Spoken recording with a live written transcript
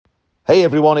Hey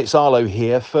everyone, it's Arlo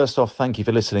here. First off, thank you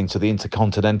for listening to the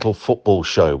Intercontinental Football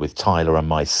Show with Tyler and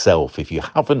myself. If you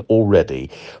haven't already,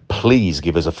 please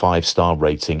give us a 5-star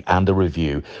rating and a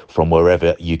review from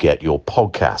wherever you get your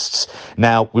podcasts.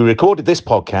 Now, we recorded this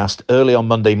podcast early on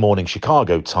Monday morning,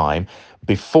 Chicago time,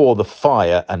 before the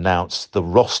Fire announced the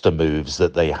roster moves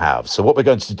that they have. So what we're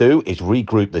going to do is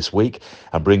regroup this week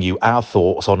and bring you our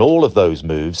thoughts on all of those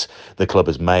moves the club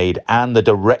has made and the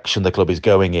direction the club is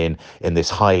going in this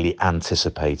highly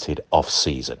anticipated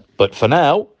off-season. But for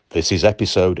now, this is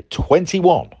episode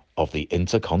 21 of the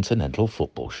Intercontinental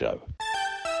Football Show.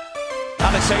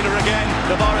 Aliseda again.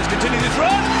 Navarez continues his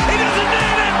run. He doesn't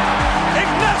need it.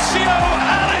 Ignacio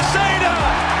Aliseda.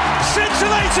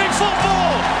 Scintillating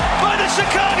football by the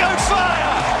Chicago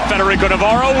Fire. Federico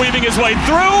Navarro weaving his way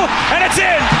through, and it's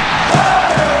in.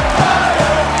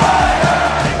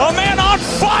 A man on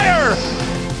fire.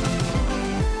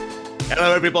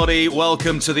 Hello everybody,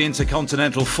 welcome to the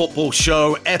Intercontinental Football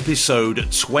Show,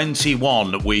 episode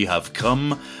 21. We have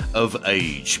come of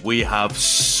age. We have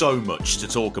so much to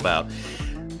talk about.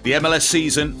 The MLS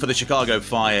season for the Chicago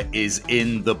Fire is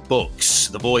in the books.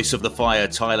 The voice of the Fire,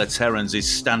 Tyler Terrans,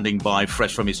 is standing by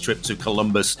fresh from his trip to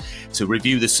Columbus to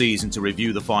review the season, to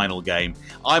review the final game.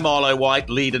 I'm Arlo White,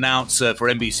 lead announcer for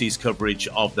NBC's coverage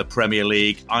of the Premier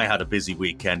League. I had a busy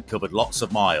weekend, covered lots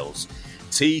of miles.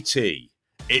 TT,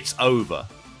 it's over.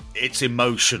 It's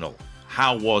emotional.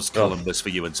 How was Columbus for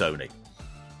you and Tony?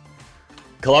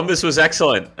 Columbus was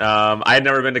excellent. I had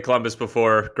never been to Columbus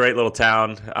before. Great little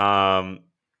town.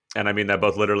 And I mean that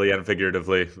both literally and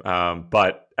figuratively.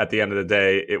 But at the end of the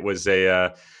day, it was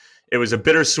a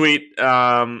bittersweet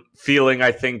feeling,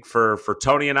 I think, for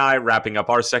Tony and I, wrapping up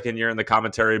our second year in the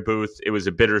commentary booth. It was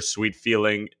a bittersweet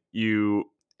feeling.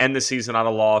 You end the season on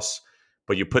a loss,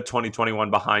 but you put 2021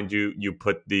 behind you. You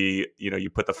put the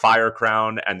Fire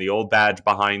crown and the old badge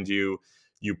behind you.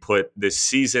 You put this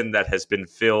season that has been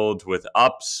filled with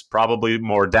ups, probably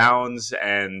more downs,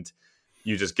 and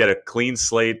you just get a clean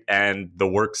slate, and the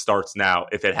work starts now,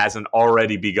 if it hasn't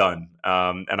already begun.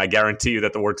 And I guarantee you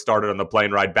that the work started on the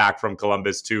plane ride back from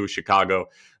Columbus to Chicago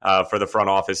for the front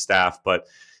office staff. But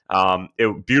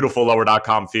beautiful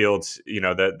Lower.com fields. You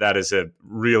know, that is a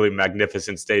really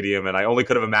magnificent stadium, and I only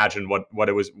could have imagined what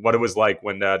it was like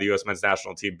when the U.S. men's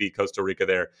national team beat Costa Rica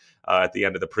there at the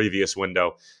end of the previous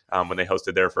window when they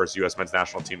hosted their first U.S. men's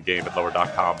national team game at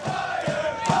Lower.com.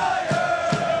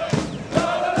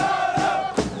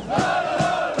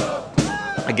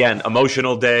 Again,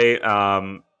 emotional day.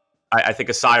 I think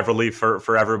a sigh of relief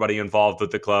for everybody involved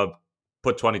with the club.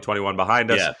 Put 2021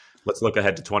 behind us. Yeah. Let's look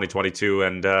ahead to 2022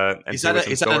 and is that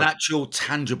an actual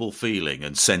tangible feeling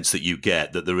and sense that you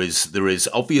get that there is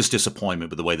obvious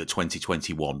disappointment with the way that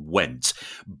 2021 went,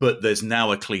 but there's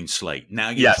now a clean slate. Now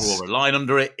you draw a line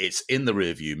under it. It's in the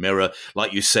rearview mirror.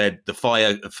 Like you said, the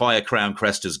fire crown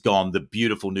crest has gone. The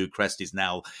beautiful new crest is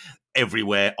now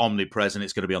everywhere, omnipresent.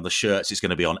 It's going to be on the shirts. It's going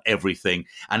to be on everything.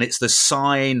 And it's the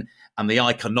sign and the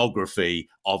iconography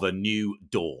of a new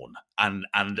dawn and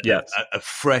a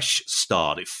fresh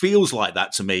start. It feels like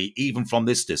that to me, even from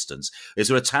this distance. Is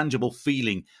there a tangible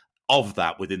feeling of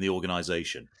that within the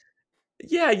organization?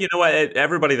 Yeah, you know what?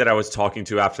 Everybody that I was talking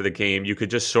to after the game, you could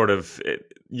just sort of, it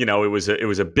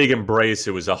was a big embrace.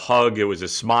 It was a hug. It was a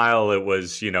smile. It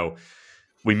was,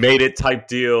 we made it type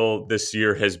deal. This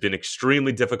year has been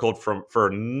extremely difficult for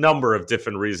a number of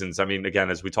different reasons. I mean,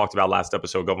 again, as we talked about last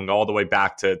episode, going all the way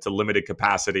back to limited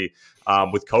capacity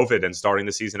with COVID and starting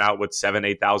the season out with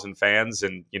 8,000 fans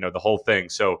and, the whole thing.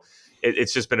 So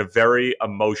it's just been a very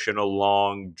emotional,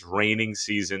 long, draining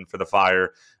season for the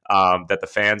Fire that the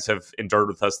fans have endured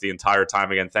with us the entire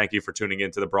time. Again, thank you for tuning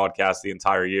into the broadcast the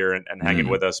entire year and hanging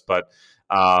with us. But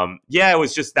that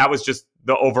was just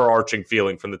the overarching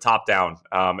feeling from the top down.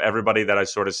 Everybody that I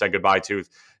sort of said goodbye to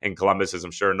in Columbus, as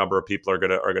I'm sure a number of people are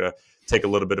gonna take a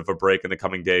little bit of a break in the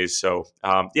coming days. So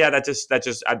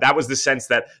that was the sense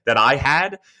that I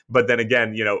had. But then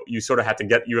again, you sort of have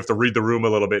to read the room a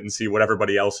little bit and see what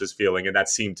everybody else is feeling, and that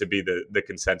seemed to be the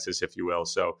consensus, if you will.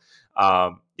 So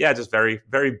just very,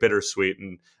 very bittersweet.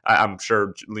 And I'm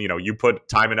sure you put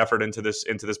time and effort into this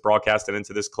broadcast and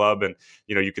into this club, and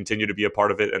you continue to be a part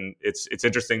of it. And it's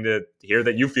interesting to hear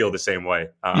that you feel the same way.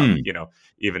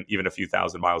 Even a few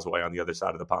thousand miles away on the other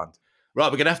side of the pond. Right,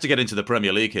 we're going to have to get into the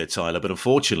Premier League here, Tyler, but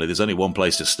unfortunately there's only one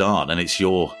place to start, and it's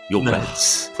your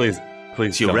Reds. Please.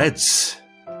 It's your Reds.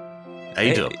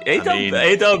 A-Dub.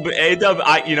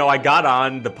 I got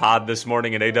on the pod this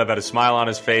morning, and A-Dub had a smile on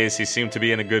his face. He seemed to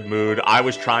be in a good mood. I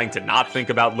was trying to not think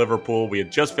about Liverpool. We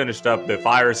had just finished up the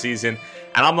Fire season,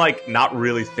 and I'm like not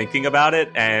really thinking about it.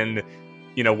 And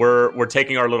we're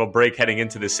taking our little break heading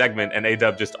into this segment, and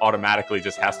A-Dub just automatically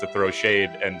just has to throw shade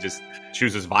and just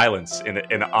chooses violence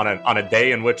on a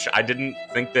day in which I didn't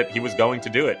think that he was going to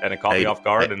do it, and it caught me off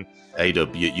guard. And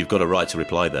A-Dub, you've got a right to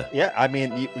reply there. Yeah, I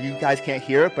mean, you guys can't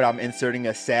hear it, but I'm inserting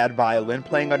a sad violin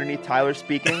playing underneath Tyler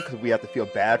speaking because we have to feel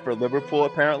bad for Liverpool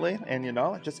apparently, and you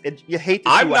hate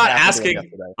to see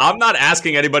I'm not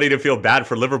asking anybody to feel bad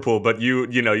for Liverpool, but you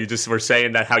just were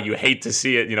saying that how you hate to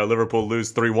see it. Liverpool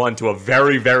lose 3-1 to a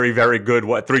very, very, very good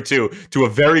 3-2 to a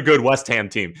very good West Ham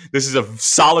team. This is a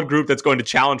solid group that's going to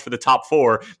challenge for the top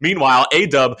 4. Meanwhile,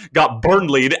 A-Dub got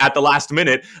Burnley'd at the last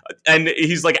minute, and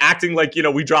he's like acting like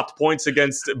we dropped points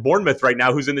against Bournemouth right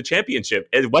now, who's in the championship.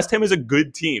 West Ham is a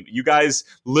good team. You guys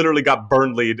literally got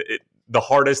Burnley'd, the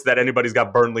hardest that anybody's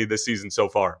got Burnley this season so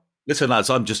far. Listen, lads,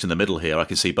 I'm just in the middle here. I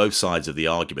can see both sides of the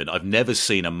argument. I've never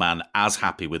seen a man as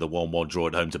happy with a 1-1 draw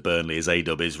at home to Burnley as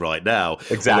A-Dub is right now.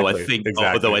 Exactly.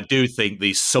 Although I do think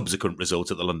the subsequent result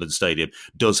at the London Stadium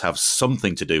does have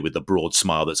something to do with the broad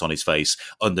smile that's on his face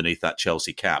underneath that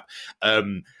Chelsea cap.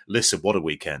 Listen, what a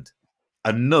weekend.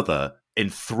 Another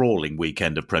enthralling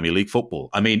weekend of Premier League football.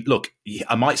 I mean, look,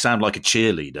 I might sound like a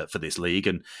cheerleader for this league,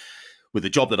 and with the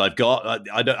job that I've got,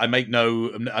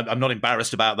 I'm not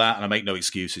embarrassed about that, and I make no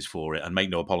excuses for it and make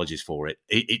no apologies for it.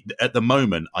 At the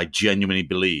moment, I genuinely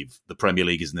believe the Premier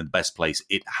League is in the best place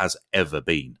it has ever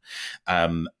been.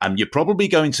 And you're probably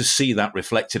going to see that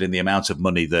reflected in the amount of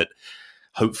money that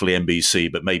hopefully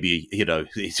NBC, but maybe,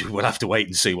 we'll have to wait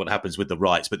and see what happens with the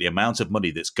rights. But the amount of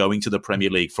money that's going to the Premier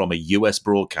League from a US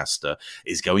broadcaster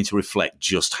is going to reflect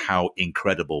just how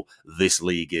incredible this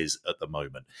league is at the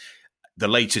moment. The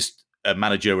latest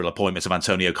managerial appointments of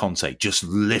Antonio Conte just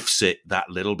lifts it that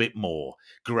little bit more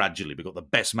gradually. We've got the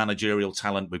best managerial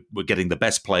talent. We're getting the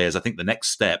best players. I think the next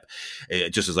step,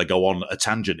 just as I go on a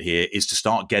tangent here, is to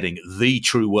start getting the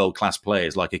true world-class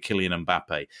players like a Kylian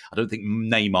Mbappe. I don't think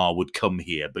Neymar would come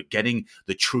here, but getting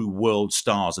the true world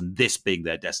stars and this being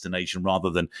their destination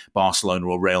rather than Barcelona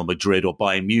or Real Madrid or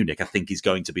Bayern Munich, I think is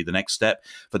going to be the next step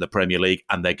for the Premier League,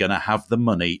 and they're going to have the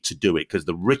money to do it because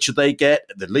the richer they get,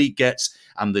 the league gets,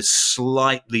 and the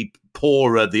slightly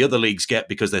poorer the other leagues get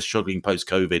because they're struggling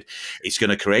post-COVID, it's going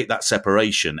to create that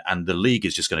separation, and the league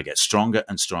is just going to get stronger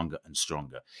and stronger and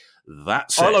stronger.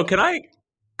 That's Arlo, it.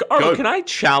 Can I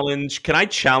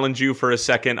challenge you for a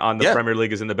second on the Premier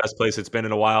League is in the best place it's been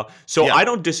in a while? So I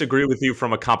don't disagree with you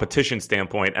from a competition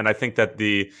standpoint, and I think that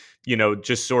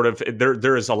just sort of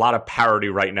there is a lot of parity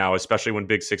right now, especially when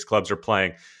Big Six clubs are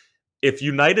playing. If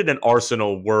United and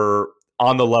Arsenal were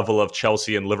on the level of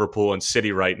Chelsea and Liverpool and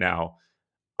City right now,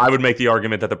 I would make the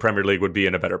argument that the Premier League would be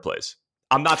in a better place.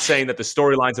 I'm not saying that the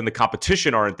storylines and the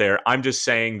competition aren't there. I'm just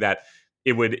saying that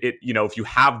if you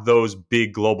have those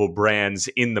big global brands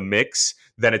in the mix,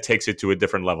 then it takes it to a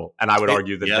different level. And I would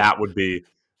argue that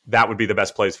that would be the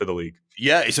best place for the league.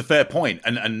 Yeah, it's a fair point.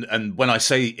 And when I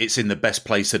say it's in the best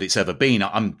place that it's ever been,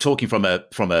 I'm talking from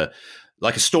a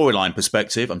like a storyline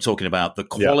perspective. I'm talking about the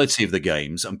quality of the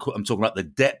games. I'm talking about the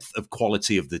depth of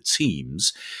quality of the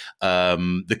teams,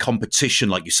 the competition,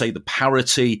 like you say, the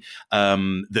parity,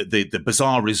 the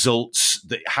bizarre results,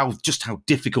 how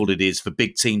difficult it is for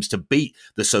big teams to beat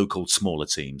the so-called smaller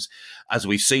teams, as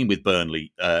we've seen with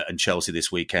Burnley and Chelsea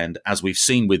this weekend, as we've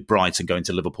seen with Brighton going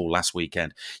to Liverpool last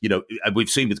weekend. We've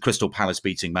seen with Crystal Palace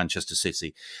beating Manchester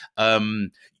City.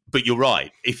 But you're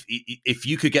right. If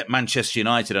you could get Manchester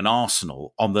United and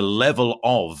Arsenal on the level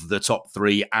of the top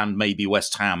 3 and maybe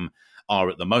West Ham are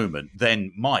at the moment,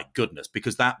 then my goodness,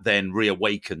 because that then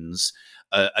reawakens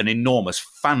an enormous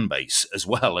fan base as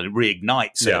well, and it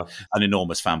reignites an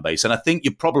enormous fan base. And I think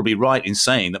you're probably right in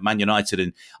saying that Man United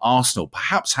and Arsenal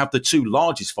perhaps have the 2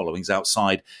 largest followings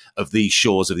outside of these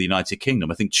shores of the United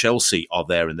Kingdom. I think Chelsea are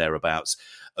there and thereabouts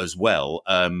as well,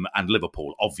 and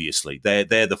Liverpool, obviously. They're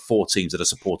the 4 teams that are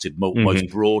supported most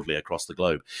broadly across the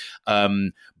globe.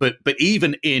 But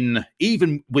even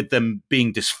with them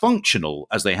being dysfunctional,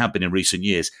 as they have been in recent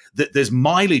years, there's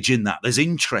mileage in that. There's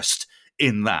interest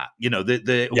in that. We'll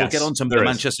get on to the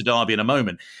Manchester derby in a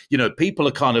moment. People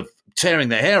are kind of tearing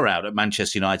their hair out at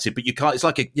Manchester United, but you can't. It's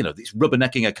like it's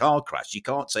rubbernecking a car crash. You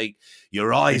can't take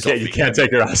your eyes off. You can't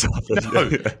take your eyes off.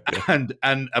 No.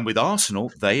 And with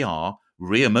Arsenal, they are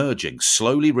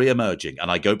slowly re-emerging. And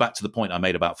I go back to the point I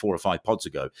made about 4 or 5 pods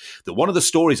ago, that one of the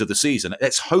stories of the season,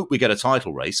 let's hope we get a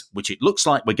title race, which it looks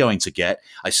like we're going to get.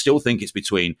 I still think it's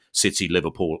between City,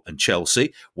 Liverpool and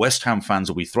Chelsea. West Ham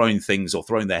fans will be throwing things or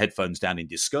throwing their headphones down in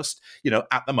disgust.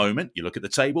 At the moment, you look at the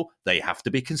table, they have to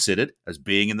be considered as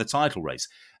being in the title race.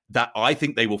 That I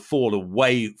think they will fall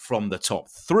away from the top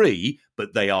 3,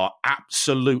 but they are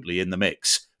absolutely in the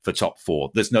mix for top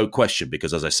 4. There's no question,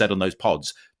 because as I said on those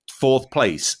pods, fourth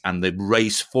place and the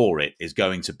race for it is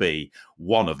going to be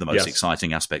one of the most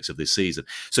exciting aspects of this season.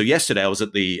 So yesterday I was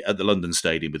at the London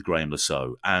Stadium with Graham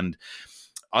Lasso, and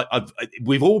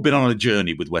we've all been on a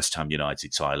journey with West Ham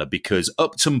United, Tyler, because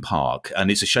Upton Park,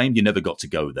 and it's a shame you never got to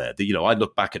go there. I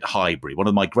look back at Highbury. One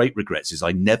of my great regrets is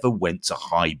I never went to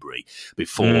Highbury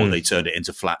before they turned it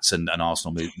into flats and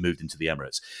Arsenal moved into the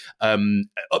Emirates.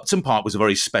 Upton Park was a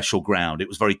very special ground. It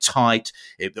was very tight.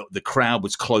 The crowd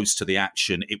was close to the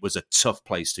action. It was a tough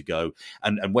place to go.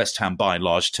 And West Ham, by and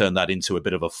large, turned that into a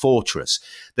bit of a fortress.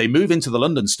 They move into the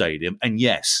London Stadium, and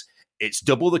yes, it's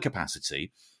double the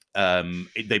capacity.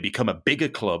 They become a bigger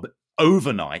club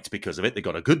overnight because of it. They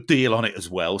got a good deal on it as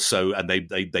well. And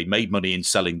they made money in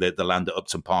selling the land at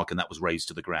Upton Park, and that was razed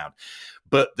to the ground.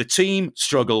 But the team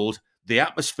struggled. The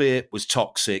atmosphere was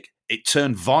toxic. It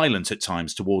turned violent at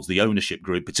times towards the ownership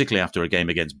group, particularly after a game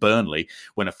against Burnley,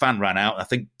 when a fan ran out, I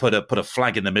think put a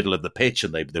flag in the middle of the pitch,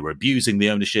 and they were abusing the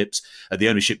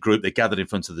ownership group. They gathered in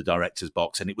front of the director's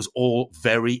box, and it was all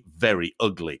very, very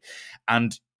ugly.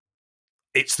 And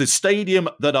it's the stadium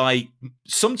that I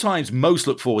sometimes most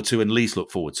look forward to and least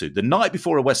look forward to. The night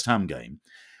before a West Ham game,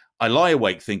 I lie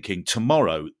awake thinking,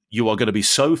 tomorrow you are going to be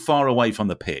so far away from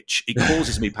the pitch, it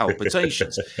causes me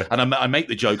palpitations. And I make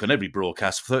the joke on every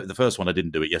broadcast. The first one I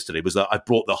didn't do it yesterday was that I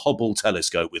brought the Hubble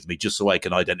telescope with me just so I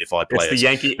can identify players.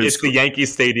 It's the Yankee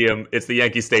Stadium. It's the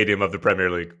Yankee Stadium of the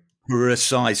Premier League.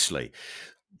 Precisely.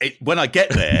 When I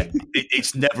get there,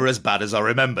 it's never as bad as I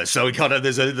remember. So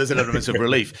there's an element of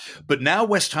relief. But now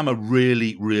West Ham are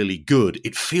really, really good.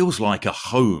 It feels like a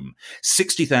home.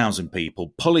 60,000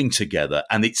 people pulling together,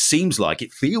 and it feels like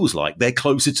they're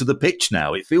closer to the pitch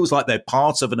now. It feels like they're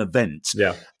part of an event.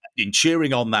 Yeah. In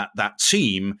cheering on that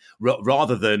team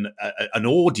rather than an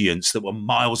audience that were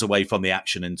miles away from the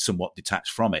action and somewhat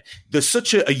detached from it. There's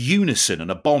such a unison and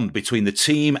a bond between the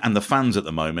team and the fans at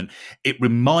the moment. It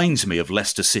reminds me of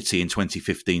Leicester City in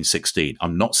 2015-16.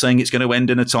 I'm not saying it's going to end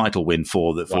in a title win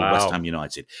for West Ham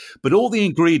United, but all the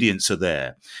ingredients are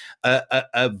there.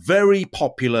 A very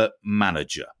popular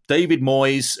manager. David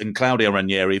Moyes and Claudio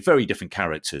Ranieri, very different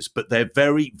characters, but they're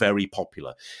very, very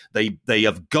popular. They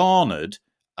have garnered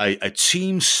a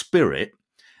team spirit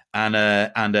and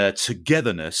a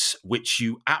togetherness which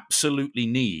you absolutely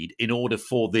need in order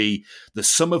for the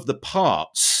sum of the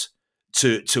parts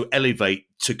to elevate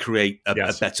to create a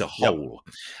better whole.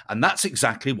 Yep. And that's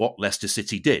exactly what Leicester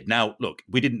City did. Now, look,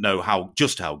 we didn't know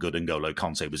just how good N'Golo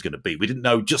Kante was going to be. We didn't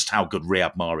know just how good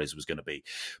Riyad Mahrez was going to be.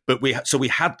 But we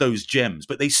had those gems,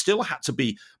 but they still had to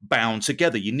be bound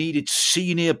together. You needed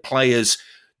senior players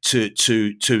to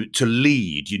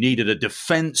lead. You needed a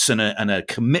defence and a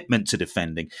commitment to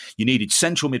defending. You needed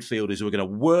central midfielders who were going to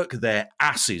work their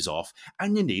asses off,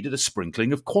 and you needed a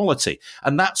sprinkling of quality.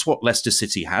 And that's what Leicester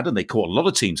City had, and they caught a lot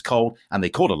of teams cold, and they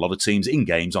caught a lot of teams in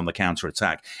games on the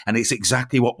counter-attack. And it's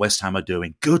exactly what West Ham are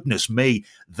doing. Goodness me,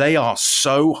 they are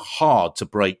so hard to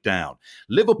break down.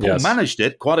 Liverpool managed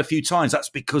it quite a few times. That's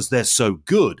because they're so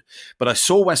good. But I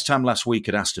saw West Ham last week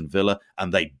at Aston Villa,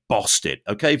 and they bossed it.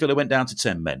 Okay, Villa went down to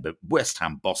 10 men, but West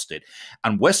Ham bossed it.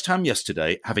 And West Ham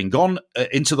yesterday, having gone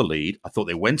into the lead, I thought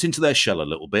they went into their shell a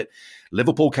little bit.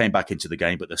 Liverpool came back into the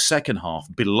game, but the second half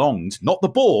belonged, not the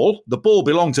ball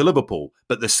belonged to Liverpool,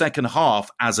 but the second half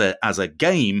as a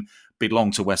game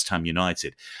belonged to West Ham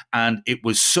United. And it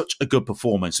was such a good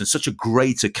performance and such a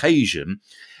great occasion.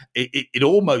 It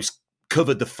almost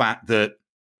covered the fact that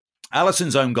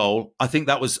Alisson's own goal, I don't think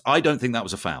that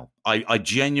was a foul. I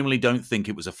genuinely don't think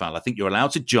it was a foul. I think you're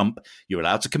allowed to jump. You're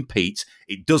allowed to compete.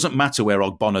 It doesn't matter where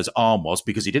Ogbonna's arm was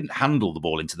because he didn't handle the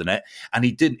ball into the net, and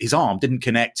his arm didn't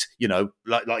connect,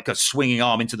 like a swinging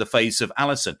arm into the face of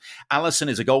Alisson. Alisson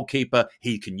is a goalkeeper.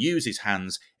 He can use his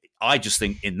hands. I just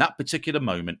think in that particular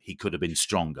moment, he could have been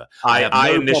stronger.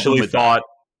 I initially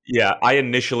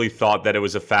thought that it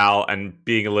was a foul, and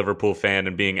being a Liverpool fan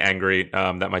and being angry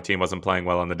that my team wasn't playing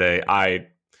well on the day, I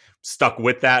stuck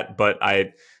with that. But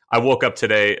I woke up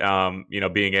today,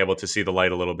 being able to see the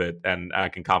light a little bit, and I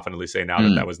can confidently say now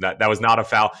that was not a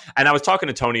foul. And I was talking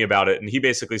to Tony about it, and he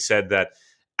basically said that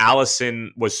Alisson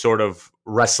was sort of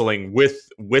wrestling with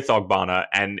Ogbonna,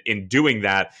 and in doing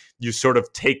that, you sort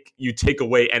of take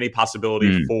away any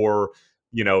possibility for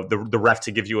the ref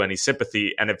to give you any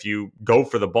sympathy. And if you go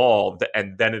for the ball,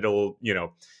 and then it'll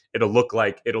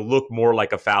look more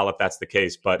like a foul if that's the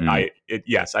case. But I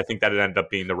think that it ended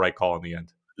up being the right call in the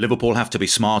end. Liverpool have to be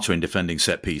smarter in defending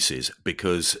set pieces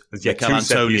because Mikel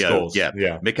Antonio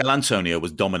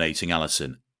was dominating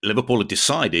Alisson. Liverpool had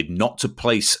decided not to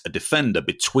place a defender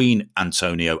between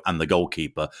Antonio and the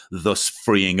goalkeeper, thus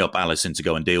freeing up Alisson to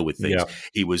go and deal with things.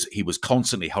 Yeah. He was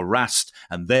constantly harassed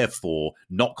and therefore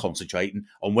not concentrating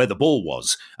on where the ball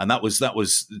was, and that was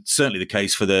certainly the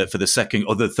case for the second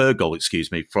or the third goal,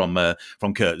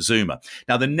 from Kurt Zuma.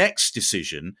 Now the next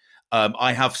decision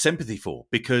I have sympathy for,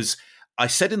 because I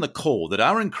said in the call that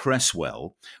Aaron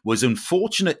Cresswell was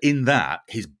unfortunate in that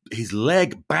his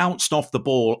leg bounced off the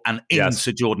ball and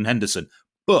into Jordan Henderson,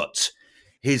 but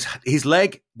his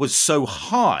leg was so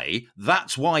high,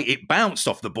 that's why it bounced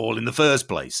off the ball in the first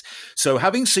place. So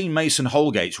having seen Mason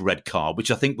Holgate's red card,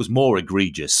 which I think was more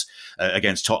egregious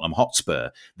against Tottenham Hotspur,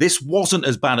 this wasn't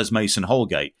as bad as Mason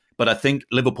Holgate, but I think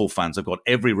Liverpool fans have got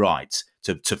every right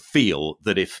to feel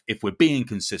that if we're being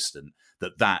consistent,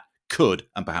 that could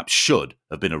and perhaps should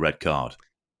have been a red card.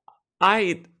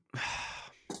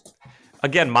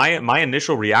 Again, my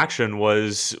initial reaction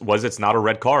was it's not a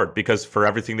red card, because for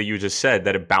everything that you just said,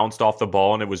 that it bounced off the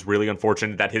ball, and it was really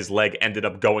unfortunate that his leg ended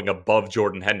up going above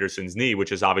Jordan Henderson's knee,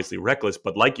 which is obviously reckless.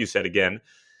 But like you said, again,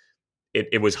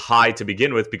 it was high to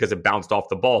begin with because it bounced off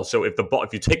the ball. So if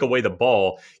you take away the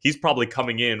ball, he's probably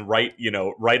coming in right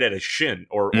at his shin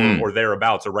or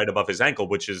thereabouts, or right above his ankle,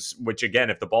 which again,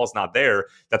 if the ball's not there,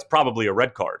 that's probably a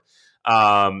red card.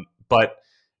 But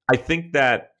I think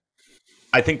that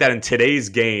in today's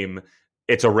game,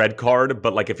 it's a red card.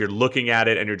 But like, if you're looking at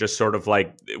it and you're just sort of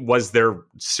like, was there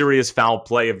serious foul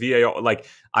play of VAR? Like,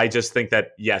 I just think that,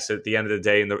 yes, at the end of the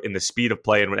day, in the speed of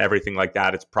play and everything like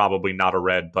that, it's probably not a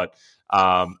red. But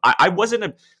I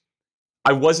wasn't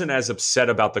as upset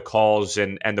about the calls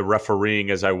and the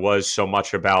refereeing as I was so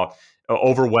much about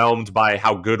overwhelmed by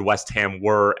how good West Ham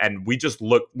were, and we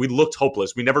looked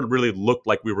hopeless. We never really looked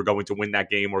like we were going to win that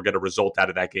game or get a result out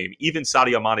of that game. Even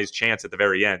Sadio Mane's chance at the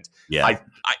very end. Yeah.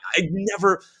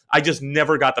 I just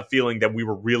never got the feeling that we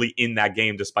were really in that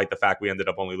game, despite the fact we ended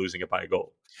up only losing it by a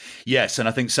goal. Yes, and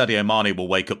I think Sadio Mane will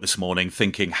wake up this morning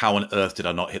thinking, how on earth did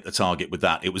I not hit the target with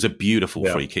that? It was a beautiful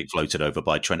free kick floated over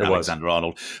by Trent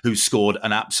Alexander-Arnold, who scored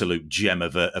an absolute gem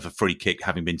of a free kick,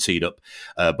 having been teed up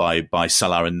by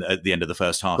Salah at the end of the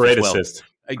first half. Great as well. assist.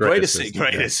 Great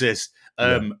assist.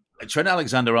 Trent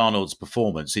Alexander-Arnold's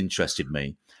performance interested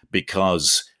me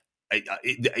because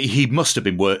he must have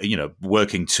been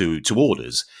working to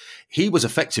orders. He was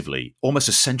effectively almost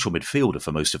a central midfielder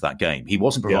for most of that game. He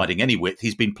wasn't providing any width.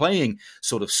 He's been playing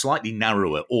sort of slightly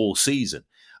narrower all season.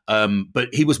 But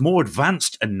he was more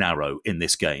advanced and narrow in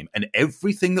this game. And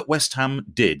everything that West Ham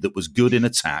did that was good in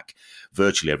attack,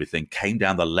 virtually everything, came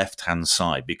down the left-hand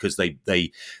side, because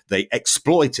they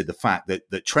exploited the fact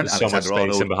that Trent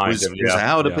Alexander-Arnold was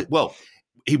out of it. Well,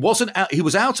 he wasn't out. He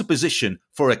was out of position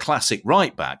for a classic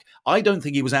right back. I don't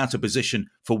think he was out of position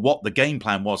for what the game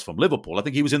plan was from Liverpool. I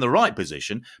think he was in the right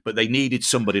position, but they needed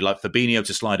somebody like Fabinho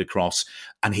to slide across,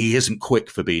 and he isn't quick,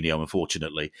 Fabinho,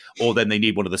 unfortunately. Or then they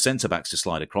need one of the centre backs to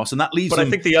slide across, and that leaves. But I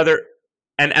think the other.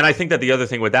 And I think that the other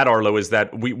thing with that, Arlo, is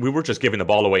that we were just giving the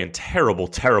ball away in terrible,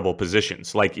 terrible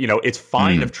positions. Like, it's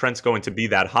fine if Trent's going to be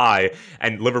that high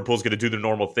and Liverpool's going to do the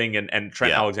normal thing, and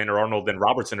Trent Alexander-Arnold and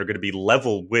Robertson are going to be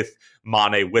level with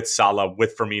Mane, with Salah,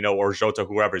 with Firmino or Jota,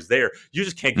 whoever's there. You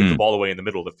just can't give the ball away in the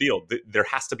middle of the field. There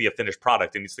has to be a finished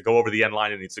product. It needs to go over the end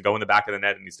line. It needs to go in the back of the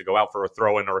net. It needs to go out for a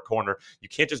throw-in or a corner. You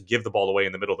can't just give the ball away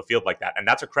in the middle of the field like that. And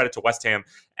that's a credit to West Ham.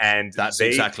 And that's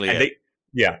exactly it.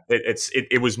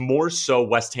 It was more so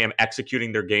West Ham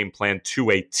executing their game plan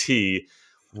to a T,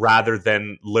 rather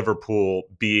than Liverpool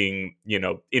being,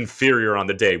 inferior on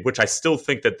the day, which I still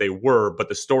think that they were. But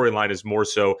the storyline is more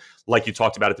so, like you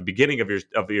talked about at the beginning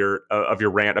of your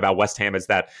rant about West Ham, is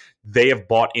that they have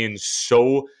bought in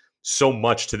so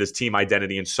much to this team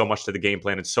identity and so much to the game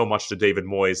plan and so much to David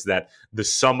Moyes, that the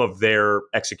sum of their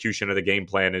execution of the game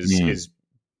plan is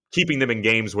keeping them in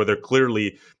games where they're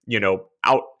clearly,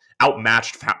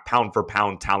 outmatched pound for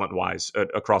pound talent wise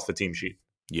across the team sheet.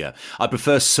 Yeah, I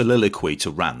prefer soliloquy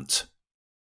to rant.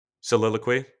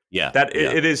 Soliloquy? Yeah,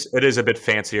 It is a bit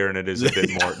fancier, and it is a bit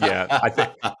more. Yeah,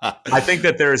 I think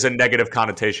that there is a negative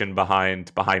connotation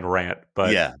behind rant,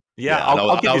 but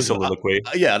I'll give you soliloquy.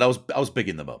 And I was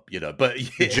bigging them up, But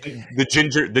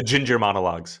the ginger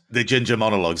monologues. The ginger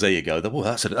monologues. There you go.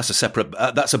 That's a separate.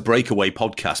 That's a breakaway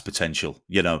podcast potential.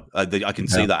 I can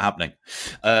see that happening.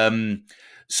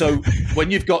 So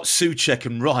when you've got Souček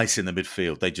and Rice in the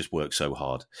midfield, they just work so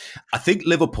hard. I think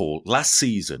Liverpool last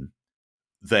season,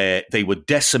 they were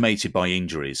decimated by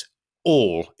injuries.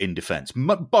 all in defence,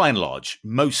 by and large,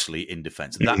 mostly in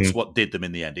defence. That's what did them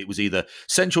in the end. It was either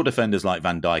central defenders like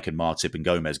Van Dijk and Martip and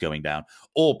Gomez going down,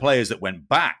 or players that went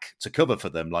back to cover for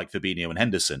them like Fabinho and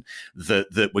Henderson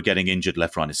that were getting injured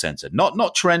left, right, and centre.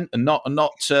 Not Trent and not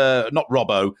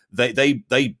Robbo.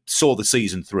 They saw the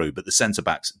season through, but the centre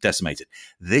backs decimated.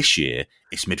 This year,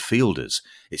 it's midfielders.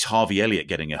 It's Harvey Elliott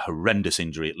getting a horrendous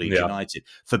injury at Leeds United.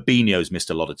 Fabinho's missed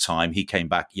a lot of time. He came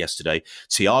back yesterday.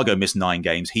 Thiago missed 9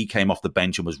 games. He came off the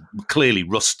bench and was clearly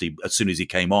rusty as soon as he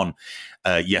came on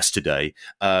yesterday.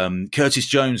 Curtis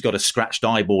Jones got a scratched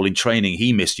eyeball in training.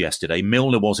 He missed yesterday.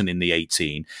 Milner wasn't in the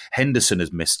 18. Henderson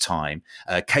has missed time.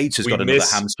 Cates has got another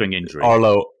hamstring injury.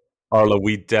 Arlo,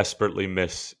 we desperately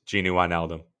miss Gini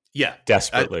Wijnaldum. Yeah,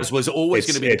 desperately. As was always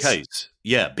going to be the case.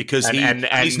 Yeah, because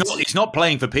he's not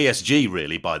playing for PSG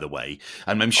really. By the way,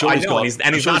 and I'm sure he's got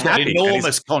an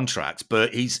enormous contract,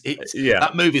 but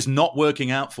that move is not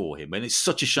working out for him, and it's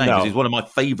such a shame because he's one of my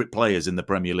favourite players in the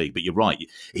Premier League. But you're right,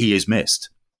 he is missed.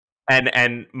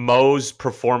 And Mo's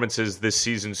performances this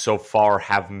season so far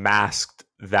have masked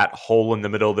that hole in the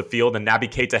middle of the field, and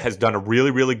Naby Keita has done a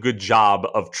really, really good job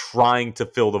of trying to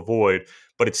fill the void,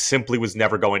 but it simply was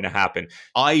never going to happen.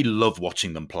 I love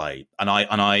watching them play, and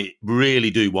I really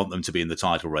do want them to be in the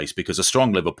title race because a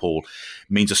strong Liverpool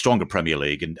means a stronger Premier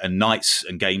League, and nights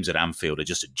and games at Anfield are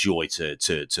just a joy to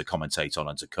commentate on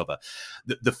and to cover.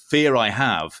 The fear I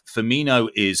have, Firmino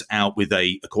is out with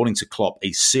according to Klopp,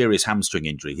 a serious hamstring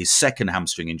injury, his second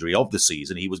hamstring injury of the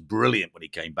season. He was brilliant when he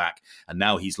came back, and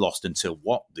now he's lost until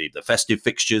the festive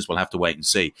fixtures. We'll have to wait and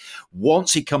see.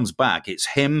 Once he comes back, it's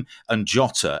him and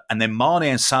Jota, and then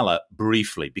Mane and Salah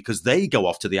briefly, because they go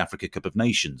off to the Africa Cup of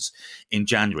Nations in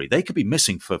January. They could be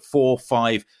missing for 4,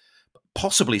 5,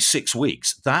 possibly 6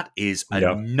 weeks. That is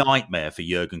a nightmare for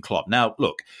Jurgen Klopp. Now,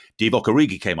 look, Divock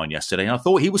Origi came on yesterday, and I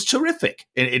thought he was terrific.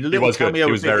 In a little cameo,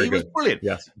 he was very good. He was brilliant.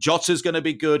 Yes. Jota's going to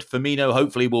be good. Firmino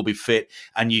hopefully will be fit,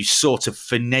 and you sort of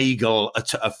finagle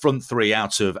a front three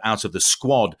out of the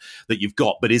squad that you've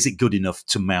got. But is it good enough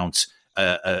to mount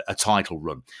a title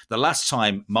run? The last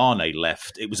time Mane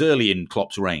left, it was early in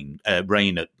Klopp's reign at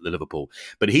Liverpool,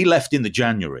 but he left in the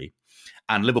January,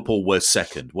 and Liverpool were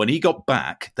second. When he got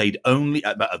back, they'd only,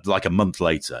 like a month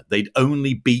later, they'd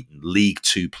only beaten League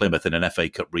Two Plymouth in an FA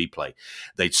Cup replay.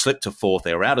 They'd slipped to fourth.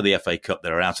 They were out of the FA Cup.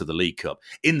 They were out of the League Cup.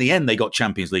 In the end, they got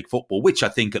Champions League football, which I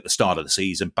think at the start of the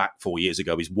season, back 4 years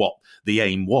ago, is what the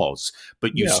aim was.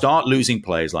 But you start losing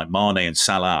players like Mane and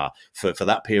Salah for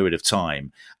that period of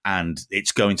time, and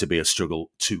it's going to be a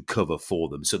struggle to cover for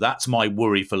them. So that's my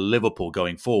worry for Liverpool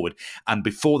going forward. And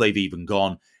before they've even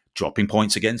gone, dropping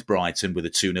points against Brighton with a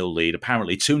 2-0 lead.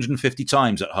 Apparently 250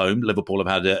 times at home, Liverpool have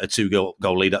had a 2-goal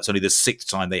lead. That's only the 6th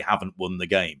time they haven't won the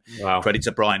game. Wow. Credit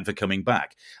to Brighton for coming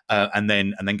back. And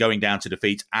then going down to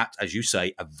defeat at, as you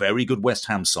say, a very good West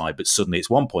Ham side, but suddenly it's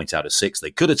 1 point out of 6.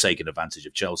 They could have taken advantage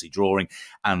of Chelsea drawing,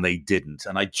 and they didn't.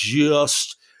 And I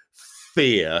just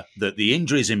fear that the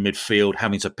injuries in midfield,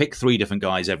 having to pick 3 different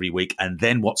guys every week, and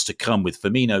then what's to come with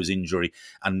Firmino's injury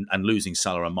and losing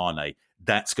Salah and Mane,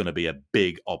 that's going to be a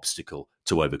big obstacle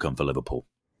to overcome for Liverpool.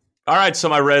 All right, so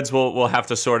my Reds will have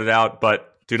to sort it out, but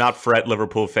do not fret,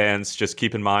 Liverpool fans. Just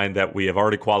keep in mind that we have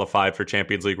already qualified for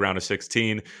Champions League round of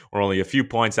 16. We're only a few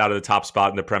points out of the top spot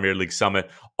in the Premier League Summit.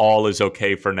 All is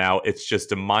okay for now. It's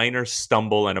just a minor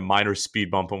stumble and a minor speed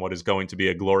bump on what is going to be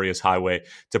a glorious highway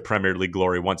to Premier League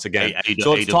glory once again.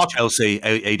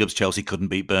 A-Dub's Chelsea couldn't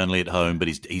beat Burnley at home, but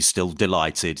he's still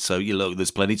delighted. So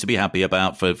there's plenty to be happy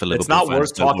about for Liverpool. It's not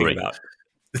worth talking about.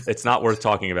 It's not worth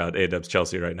talking about A-Dub's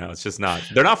Chelsea right now. It's just not.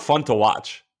 They're not fun to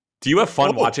watch. Do you have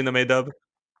fun watching them, A-Dub?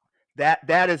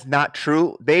 That is not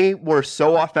true. They were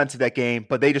so offensive that game,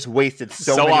 but they just wasted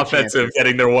so many offensive, chances.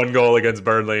 Getting their 1 goal against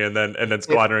Burnley and then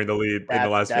squandering the lead in the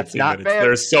last 15 minutes.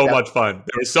 They're so much fun.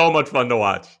 They were so much fun to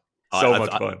watch.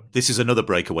 Much fun. This is another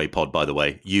breakaway pod, by the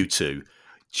way. You two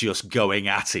just going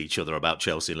at each other about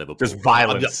Chelsea and Liverpool. Just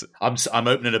violence. I'm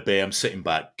opening a beer. I'm sitting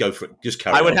back. Go for it. Just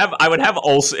carry on. I would have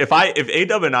ulcers if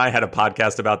A-Dub and I had a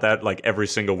podcast about that like every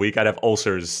single week. I'd have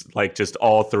ulcers like just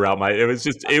all throughout it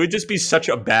would just be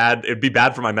it'd be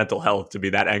bad for my mental health to be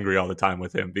that angry all the time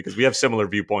with him, because we have similar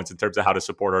viewpoints in terms of how to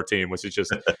support our team, which is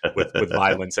just with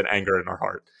violence and anger in our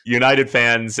heart. United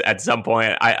fans, at some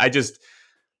point, I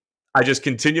just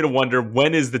continue to wonder,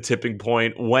 when is the tipping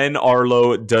point? When,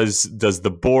 Arlo, does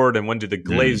the board and when do the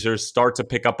Glazers start to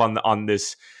pick up on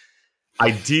this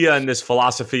idea and this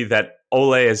philosophy that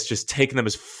Ole has just taken them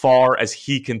as far as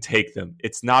he can take them?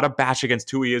 It's not a bash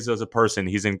against who he is as a person.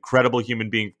 He's an incredible human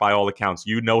being by all accounts.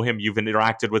 You know him. You've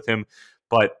interacted with him.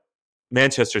 But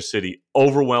Manchester City,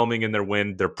 overwhelming in their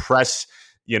win. Their press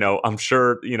I'm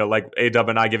sure, like A-Dub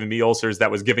and I giving me ulcers,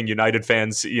 that was giving United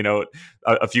fans,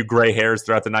 a few gray hairs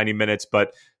throughout the 90 minutes.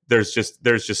 But there's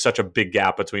just such a big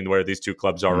gap between where these two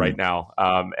clubs are right now,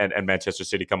 and Manchester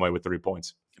City come away with 3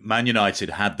 points. Man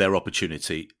United had their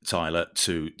opportunity, Tyler,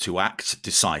 to act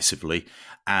decisively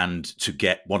and to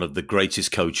get one of the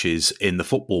greatest coaches in the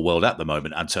football world at the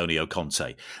moment, Antonio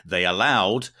Conte. They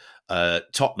allowed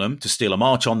Tottenham to steal a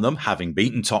march on them, having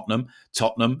beaten Tottenham,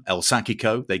 El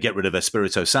Sacico. They get rid of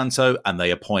Espirito Santo and they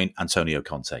appoint Antonio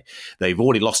Conte. They've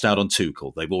already lost out on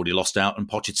Tuchel. They've already lost out on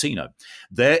Pochettino.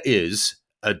 There is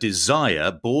a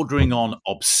desire bordering on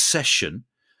obsession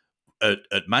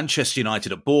at Manchester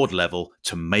United at board level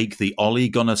to make the Ole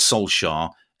Gunnar Solskjaer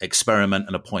experiment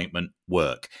and appointment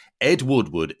work. Ed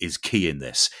Woodward is key in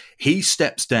this. He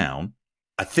steps down,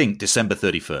 I think, December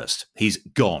 31st. He's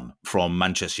gone from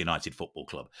Manchester United Football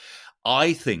Club.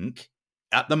 I think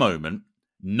at the moment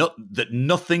that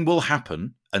nothing will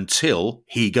happen until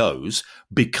he goes,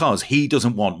 because he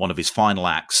doesn't want one of his final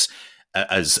acts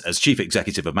as chief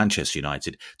executive of Manchester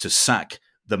United to sack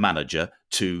the manager,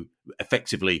 to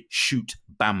effectively shoot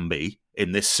Bambi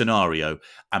in this scenario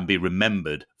and be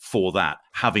remembered for that,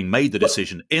 having made the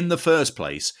decision in the first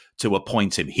place to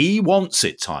appoint him. He wants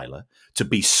it, Tyler, to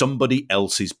be somebody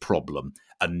else's problem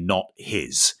and not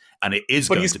his. And it is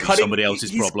going to be somebody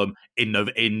else's problem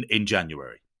in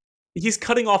January. He's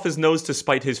cutting off his nose to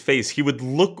spite his face. He would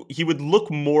look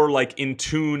more like in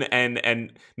tune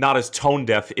and not as tone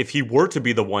deaf if he were to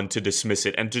be the one to dismiss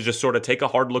it and to just sort of take a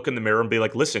hard look in the mirror and be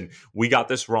like, listen, we got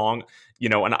this wrong,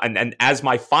 and as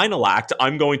my final act,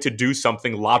 I'm going to do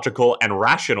something logical and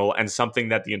rational and something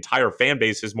that the entire fan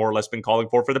base has more or less been calling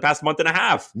for the past month and a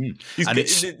half.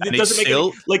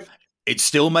 It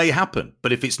still may happen,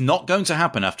 but if it's not going to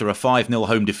happen after a 5-0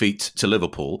 home defeat to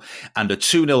Liverpool and a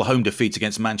 2-0 home defeat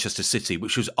against Manchester City,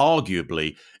 which was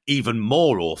arguably even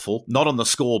more awful, not on the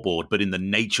scoreboard, but in the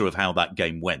nature of how that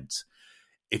game went.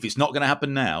 If it's not going to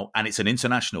happen now and it's an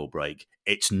international break,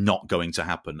 it's not going to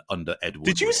happen under Ed Woodward.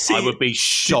 Did you see? I would be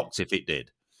shocked if it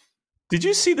did. Did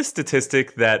you see the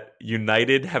statistic that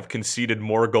United have conceded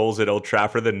more goals at Old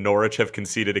Trafford than Norwich have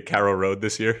conceded at Carrow Road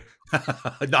this year?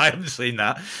 No, I haven't seen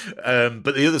that.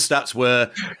 But the other stats were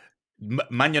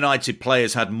Man United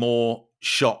players had more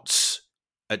shots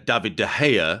at David De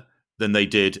Gea than they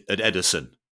did at Ederson.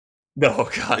 No,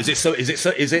 God. Was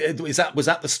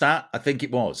that the stat? I think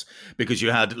it was, because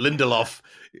you had Lindelof.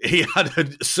 He had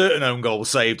a certain own goal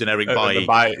saved, and Eric Bailly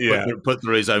put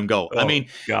through his own goal. Oh, I mean,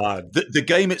 God. The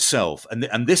game itself,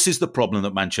 and this is the problem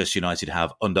that Manchester United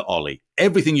have under Ole.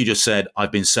 Everything you just said,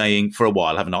 I've been saying for a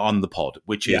while, haven't I, on the pod,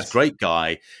 which is great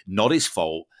guy, not his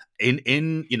fault.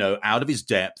 In out of his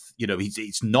depth,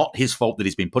 it's not his fault that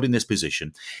he's been put in this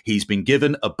position. He's been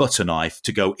given a butter knife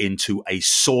to go into a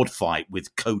sword fight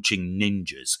with coaching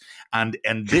ninjas. And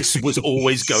this was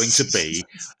always going to be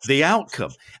the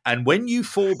outcome. And when you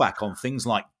fall back on things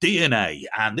like DNA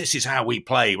and this is how we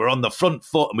play, we're on the front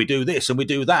foot and we do this and we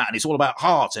do that, and it's all about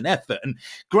heart and effort, and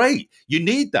great, you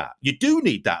need that. You do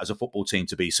need that as a football team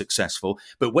to be successful.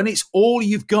 But when it's all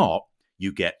you've got,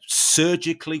 you get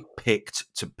surgically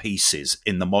picked to pieces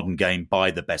in the modern game by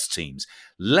the best teams.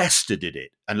 Leicester did it.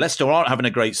 And Leicester aren't having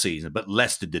a great season, but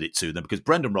Leicester did it to them because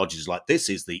Brendan Rodgers is like, this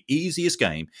is the easiest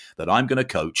game that I'm going to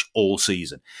coach all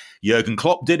season. Jurgen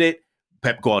Klopp did it.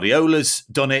 Pep Guardiola's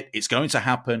done it. It's going to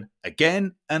happen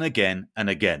again and again and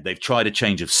again. They've tried a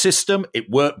change of system.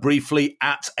 It worked briefly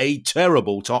at a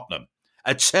terrible Tottenham.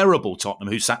 A terrible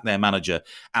Tottenham who sacked their manager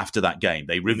after that game.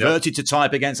 They reverted to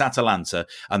type against Atalanta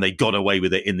and they got away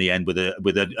with it in the end with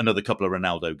another couple of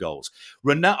Ronaldo goals.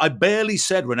 I barely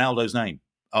said Ronaldo's name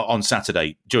on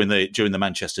Saturday during the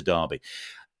Manchester derby.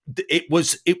 It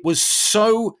was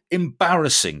so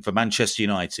embarrassing for Manchester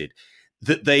United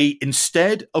that they,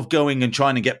 instead of going and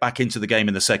trying to get back into the game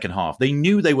in the second half, they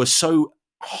knew they were so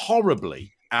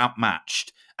horribly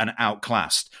outmatched and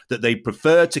outclassed that they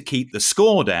prefer to keep the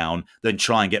score down than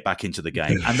try and get back into the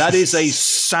game. And that is a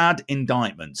sad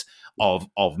indictment of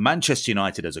Manchester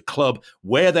United as a club,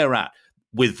 where they're at.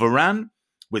 With Varane,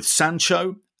 with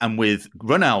Sancho, and with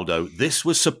Ronaldo, this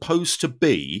was supposed to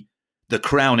be the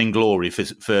crowning glory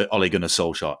for Ole Gunnar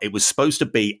Solskjaer. It was supposed to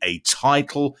be a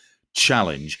title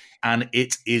challenge, and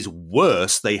it is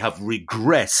worse. They have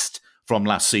regressed from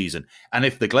last season. And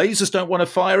if the Glazers don't want to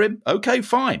fire him, okay,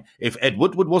 fine. If Ed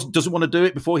Woodward doesn't want to do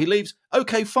it before he leaves,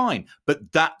 okay, fine.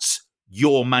 But that's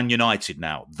your Man United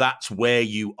now. That's where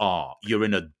you are. You're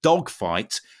in a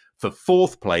dogfight for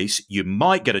fourth place. You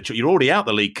might get you're already out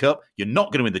the League Cup. You're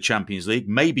not going to win the Champions League.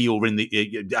 Maybe you'll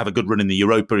have a good run in the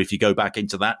Europa if you go back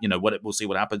into that. We'll see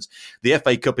what happens. The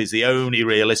FA Cup is the only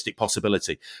realistic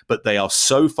possibility, but they are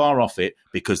so far off it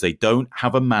because they don't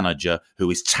have a manager who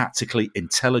is tactically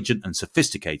intelligent and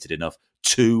sophisticated enough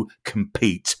to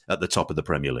compete at the top of the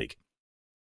Premier League.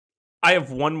 I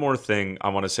have one more thing I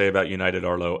want to say about United,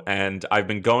 Arlo, and I've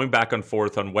been going back and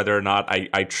forth on whether or not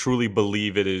I truly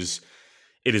believe it is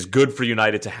good for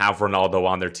United to have Ronaldo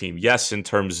on their team. Yes, in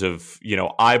terms of,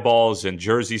 eyeballs and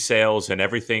jersey sales and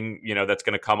everything, that's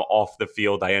going to come off the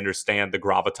field. I understand the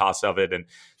gravitas of it and,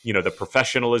 the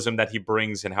professionalism that he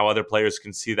brings and how other players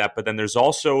can see that. But then there's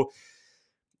also,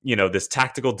 this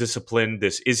tactical discipline,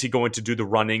 is he going to do the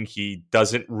running? He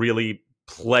doesn't really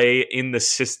play in the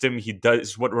system. He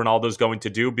does what Ronaldo's going to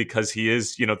do because he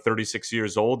is, 36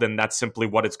 years old, and that's simply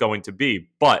what it's going to be.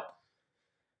 But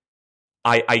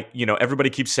everybody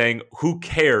keeps saying, who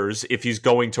cares if he's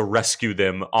going to rescue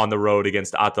them on the road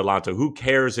against Atalanta? Who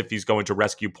cares if he's going to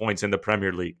rescue points in the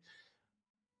Premier League?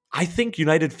 I think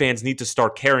United fans need to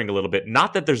start caring a little bit.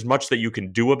 Not that there's much that you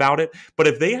can do about it, but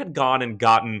if they had gone and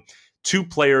gotten two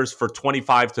players for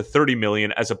 25 to 30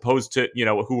 million, as opposed to,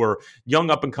 who are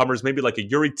young up-and-comers, maybe like a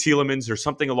Yuri Tielemans or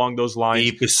something along those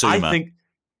lines.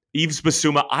 Yves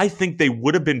Bissouma, I think they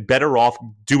would have been better off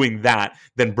doing that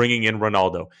than bringing in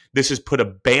Ronaldo. This has put a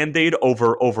Band-Aid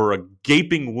over a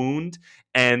gaping wound,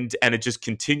 and it just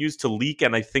continues to leak.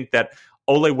 And I think that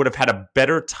Ole would have had a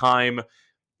better time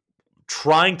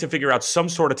trying to figure out some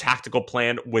sort of tactical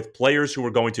plan with players who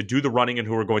are going to do the running and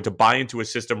who are going to buy into a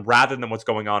system rather than what's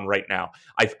going on right now.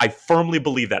 I firmly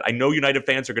believe that. I know United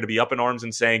fans are going to be up in arms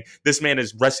and saying, this man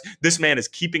is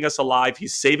keeping us alive.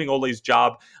 He's saving Ole's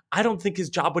job. I don't think his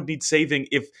job would need saving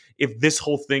if this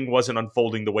whole thing wasn't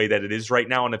unfolding the way that it is right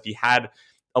now, and if he had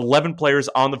 11 players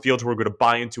on the field who are going to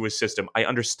buy into his system. I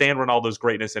understand Ronaldo's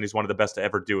greatness, and he's one of the best to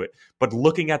ever do it. But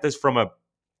looking at this from a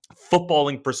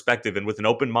footballing perspective and with an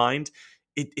open mind,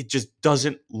 it just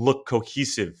doesn't look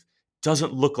cohesive.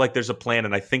 Doesn't look like there's a plan.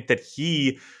 And I think that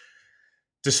he,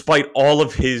 despite all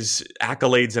of his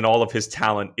accolades and all of his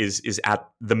talent, is at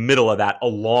the middle of that,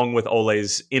 along with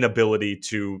Ole's inability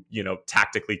to,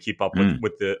 tactically keep up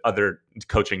with the other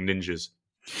coaching ninjas.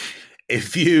 I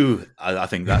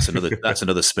think that's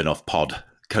another spin-off pod.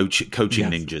 Coaching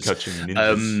ninjas. Coaching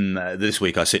ninjas. This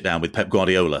week I sit down with Pep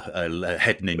Guardiola, a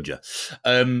head ninja.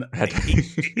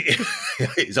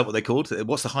 Is that what they're called?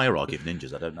 What's the hierarchy of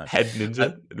ninjas? I don't know. Head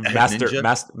ninja? Master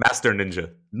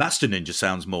ninja. Master ninja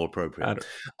sounds more appropriate.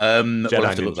 Jedi we'll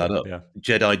have to look ninja, that up. Yeah.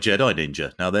 Jedi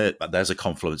ninja. Now there's a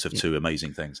confluence of two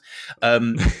amazing things.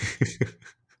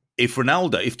 If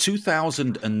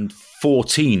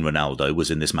 2014 Ronaldo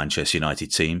was in this Manchester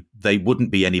United team, they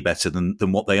wouldn't be any better than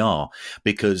what they are,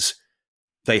 because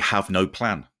they have no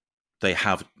plan. They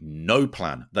have no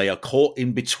plan. They are caught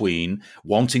in between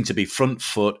wanting to be front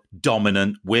foot,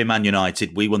 dominant. We're Man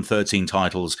United. We won 13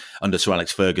 titles under Sir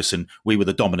Alex Ferguson. We were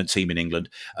the dominant team in England,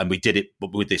 and we did it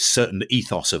with this certain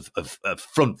ethos of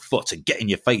front foot and get in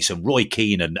your face and Roy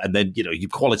Keane and then your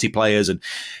quality players, and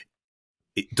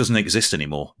it doesn't exist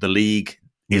anymore. The league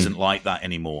isn't like that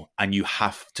anymore. And you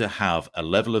have to have a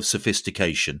level of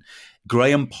sophistication.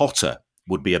 Graham Potter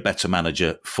would be a better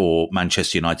manager for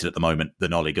Manchester United at the moment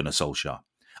than Ole Gunnar Solskjaer.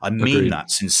 I mean Agreed. That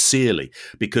sincerely,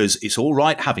 because it's all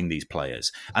right having these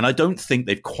players. And I don't think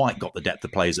they've quite got the depth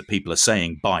of players that people are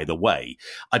saying, by the way.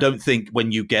 I don't think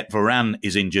when you get Varane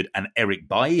is injured and Eric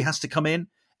Bailly has to come in,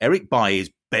 Eric Bailly is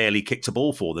barely kicked a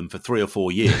ball for them for 3 or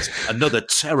 4 years. Another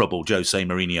terrible Jose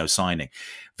Mourinho signing.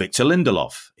 Victor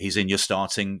Lindelof, he's in your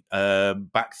starting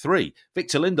back three.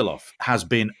 Victor Lindelof has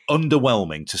been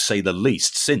underwhelming, to say the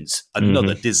least, since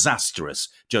another disastrous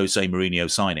Jose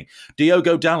Mourinho signing.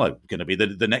 Diogo Dalot, going to be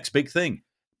the next big thing.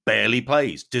 Barely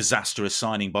plays. Disastrous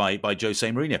signing by Jose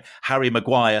Mourinho. Harry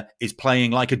Maguire is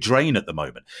playing like a drain at the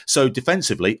moment. So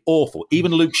defensively, awful.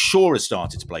 Even Luke Shaw has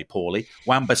started to play poorly.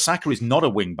 Wan-Bissaka is not a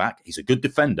wing-back. He's a good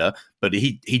defender, but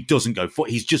he doesn't go foot.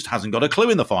 He just hasn't got a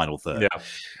clue in the final third.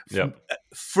 Yeah.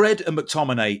 Fred and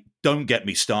McTominay, don't get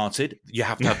me started. You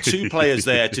have to have two players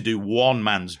there to do one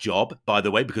man's job, by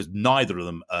the way, because neither of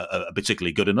them are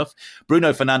particularly good enough.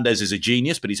 Bruno Fernandes is a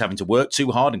genius, but he's having to work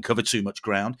too hard and cover too much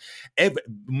ground.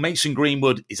 Mason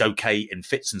Greenwood is okay in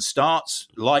fits and starts.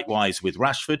 Likewise with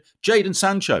Rashford. Jadon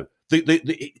Sancho,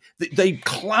 they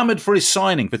clamoured for his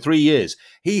signing for 3 years.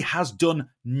 He has done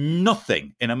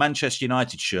nothing in a Manchester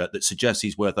United shirt that suggests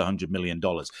he's worth $100 million.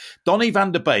 Donny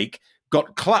van der Beek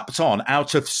got clapped on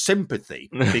out of sympathy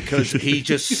because he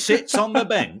just sits on the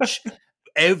bench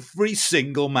every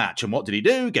single match. And what did he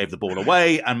do? Gave the ball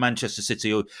away, and Manchester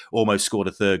City almost scored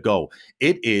a third goal.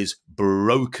 It is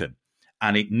broken,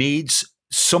 and it needs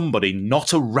somebody,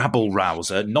 not a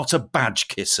rabble-rouser, not a badge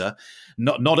kisser,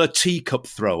 not a teacup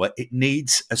thrower. It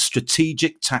needs a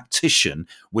strategic tactician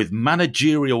with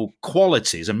managerial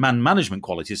qualities and man management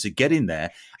qualities to get in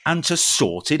there and to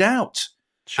sort it out.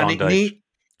 Sean Dyche.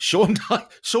 Sean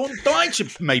Dyche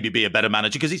should maybe be a better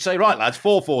manager, because he'd say, right, lads,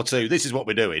 4-4-2, this is what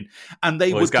we're doing. And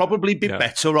they would probably be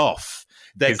better off.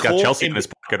 He's got Chelsea in his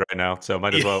pocket right now, so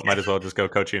might as well just go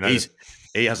coach United.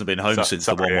 He hasn't been home since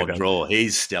the 1-1 draw.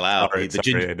 He's still out.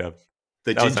 The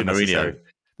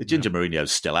Ginger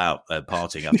Mourinho's still out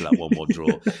partying after that 1-1 draw.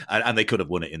 And they could have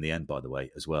won it in the end, by the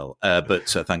way, as well. But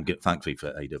thankfully for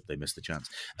AW, they missed the chance.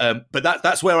 But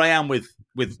that's where I am with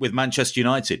Manchester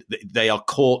United. They are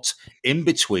caught in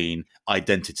between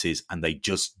identities, and they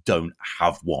just don't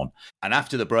have one. And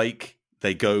after the break,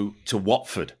 they go to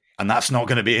Watford. And that's not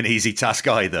going to be an easy task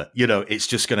either. It's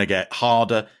just going to get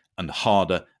harder and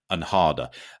harder and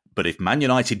harder. But if Man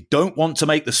United don't want to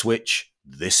make the switch,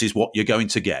 this is what you're going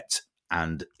to get.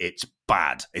 And it's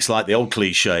bad. It's like the old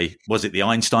cliche. Was it the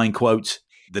Einstein quote?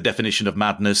 The definition of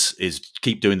madness is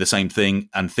keep doing the same thing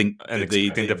and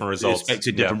expecting different results.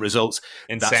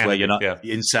 Insanity, that's where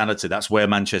insanity. That's where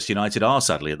Manchester United are,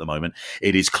 sadly, at the moment.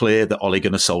 It is clear that Ole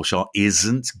Gunnar Solskjaer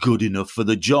isn't good enough for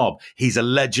the job. He's a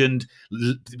legend.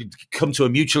 Come to a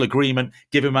mutual agreement.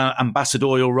 Give him an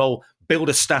ambassadorial role. Build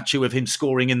a statue of him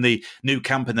scoring in the new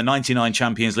camp in the 99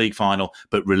 Champions League final,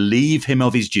 but relieve him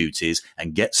of his duties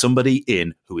and get somebody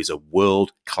in who is a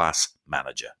world-class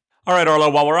manager. All right, Arlo,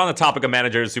 while we're on the topic of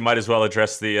managers, we might as well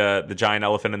address the giant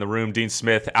elephant in the room. Dean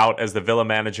Smith out as the Villa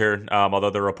manager, although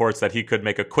there are reports that he could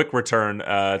make a quick return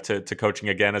to coaching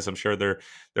again, as I'm sure there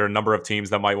are a number of teams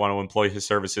that might want to employ his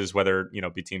services, whether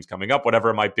be teams coming up, whatever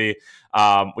it might be.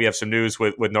 We have some news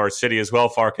with Norwich City as well.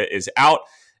 Farke is out.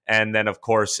 And then, of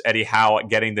course, Eddie Howe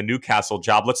getting the Newcastle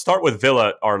job. Let's start with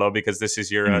Villa, Arlo, because this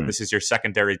is your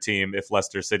secondary team if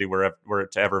Leicester City were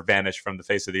to ever vanish from the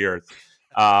face of the earth.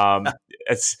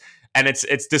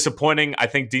 It's disappointing. I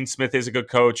think Dean Smith is a good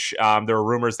coach. There are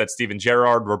rumors that Steven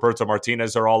Gerrard, Roberto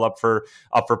Martinez are all up for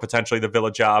potentially the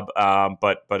Villa job.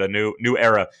 But a new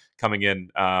era coming in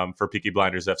for Peaky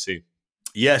Blinders FC.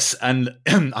 Yes, and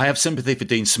I have sympathy for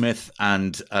Dean Smith,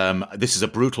 and this is a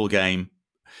brutal game.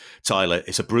 Tyler,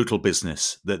 it's a brutal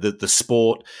business. The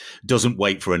sport doesn't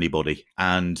wait for anybody.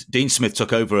 And Dean Smith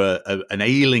took over an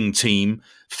ailing team,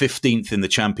 15th in the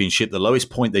championship, the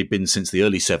lowest point they've been since the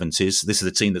early 70s. This is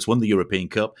a team that's won the European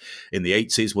Cup in the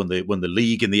 80s, won the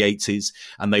league in the 80s,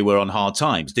 and they were on hard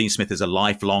times. Dean Smith is a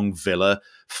lifelong Villa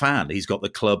fan. He's got the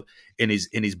club in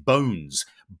his bones,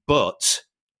 but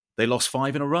they lost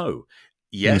 5 in a row.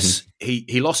 Yes,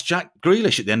 he lost Jack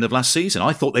Grealish at the end of last season.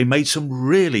 I thought they made some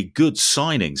really good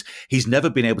signings. He's never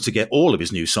been able to get all of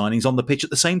his new signings on the pitch at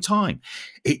the same time.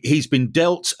 He's been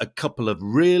dealt a couple of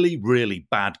really, really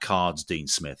bad cards, Dean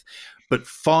Smith. But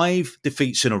 5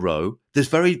 defeats in a row,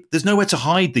 there's nowhere to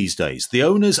hide these days. The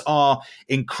owners are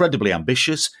incredibly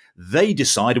ambitious. They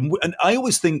decide, and I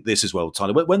always think this as well,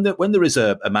 Tyler, when there is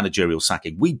a managerial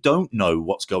sacking, we don't know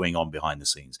what's going on behind the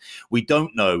scenes. We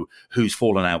don't know who's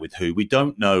fallen out with who. We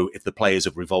don't know if the players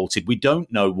have revolted. We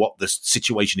don't know what the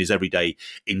situation is every day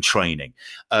in training.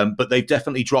 But they've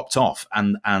definitely dropped off,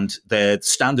 and their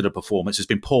standard of performance has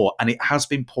been poor, and it has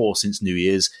been poor since New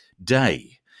Year's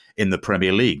Day. In the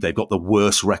Premier League, they've got the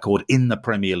worst record in the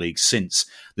Premier League since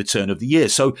the turn of the year.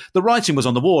 So the writing was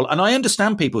on the wall. And I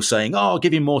understand people saying,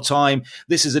 give him more time.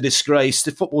 This is a disgrace.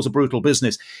 Football's a brutal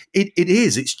business. It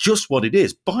is. It's just what it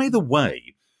is. By the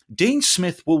way, Dean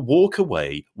Smith will walk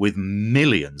away with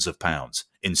millions of pounds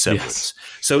in severance.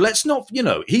 Yes. So let's not,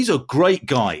 he's a great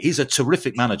guy. He's a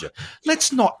terrific manager.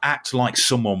 Let's not act like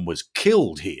someone was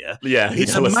killed here. Yeah,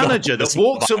 he's a manager that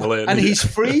walks up and he's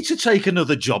free to take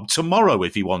another job tomorrow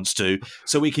if he wants to,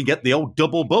 so he can get the old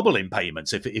double bubble in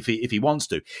payments if he wants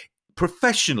to.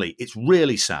 Professionally, it's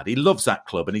really sad. He loves that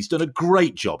club and he's done a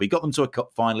great job. He got them to a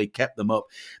cup finally, kept them up.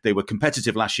 They were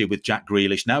competitive last year with Jack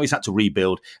Grealish. Now he's had to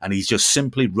rebuild and he's just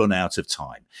simply run out of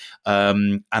time.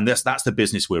 And that's the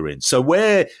business we're in. So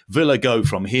where Villa go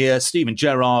from here, Steven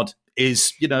Gerrard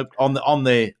is, on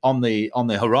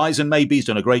the horizon. Maybe he's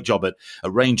done a great job at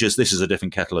Rangers. This is a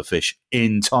different kettle of fish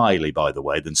entirely, by the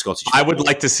way, than Scottish football. I would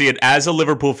like to see it as a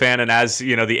Liverpool fan and as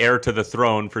the heir to the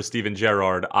throne for Steven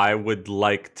Gerrard. I would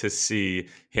like to see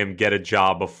him get a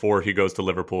job before he goes to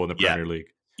Liverpool in the Premier League.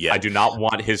 Yeah. I do not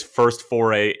want his first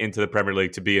foray into the Premier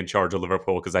League to be in charge of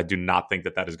Liverpool because I do not think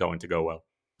that is going to go well.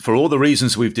 for all the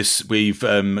reasons we've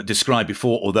described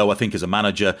before, although I think as a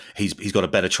manager, he's got a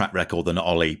better track record than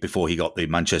Ollie before he got the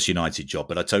Manchester United job.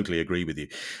 But I totally agree with you.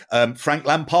 Frank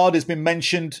Lampard has been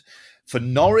mentioned for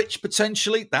Norwich,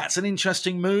 potentially. That's an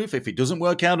interesting move. If it doesn't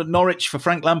work out at Norwich for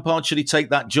Frank Lampard, should he take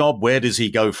that job? Where does he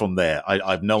go from there?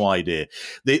 I have no idea.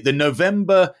 The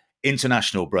November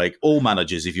international break, all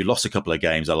managers, if you lost a couple of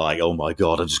games, are like, oh my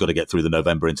God, I've just got to get through the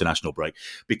November international break.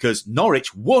 Because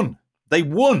Norwich won. They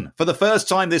won for the first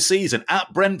time this season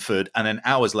at Brentford, and then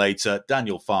hours later,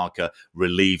 Daniel Farke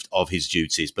relieved of his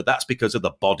duties. But that's because of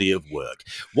the body of work.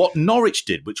 What Norwich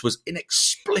did, which was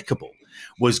inexplicable,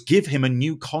 was give him a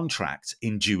new contract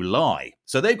in July.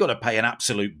 So they've got to pay an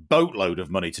absolute boatload of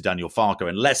money to Daniel Farke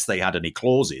unless they had any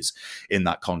clauses in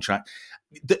that contract.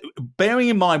 Bearing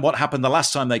in mind what happened the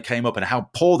last time they came up and how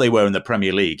poor they were in the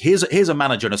Premier League, here's a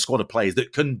manager and a squad of players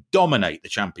that can dominate the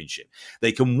Championship.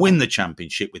 They can win the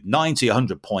Championship with 90,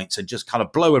 100 points and just kind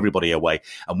of blow everybody away.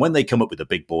 And when they come up with the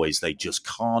big boys, they just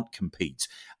can't compete.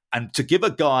 And to give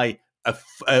a guy a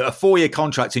 4-year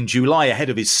contract in July ahead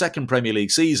of his second Premier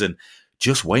League season,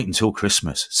 just wait until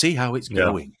Christmas. See how it's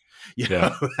going. You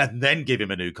know, and then give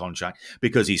him a new contract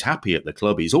because he's happy at the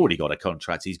club. He's already got a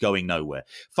contract. He's going nowhere.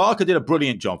 Farke did a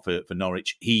brilliant job for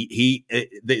Norwich. A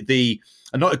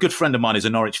good friend of mine is a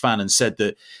Norwich fan and said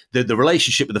that the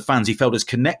relationship with the fans, he felt as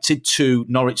connected to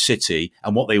Norwich City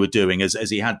and what they were doing as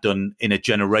he had done in a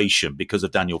generation because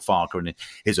of Daniel Farke and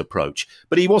his approach.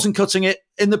 But he wasn't cutting it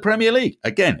in the Premier League.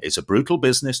 Again, it's a brutal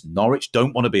business. Norwich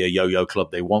don't want to be a yo-yo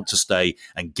club. They want to stay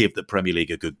and give the Premier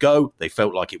League a good go. They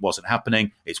felt like it wasn't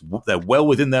happening. They're well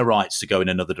within their rights to go in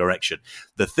another direction.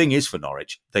 The thing is for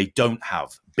Norwich, they don't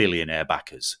have billionaire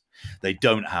backers. They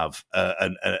don't have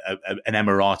an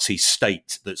Emirati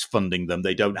state that's funding them.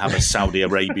 They don't have a Saudi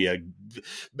Arabia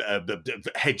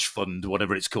hedge fund,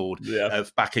 whatever it's called,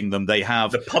 backing them. They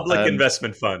have the public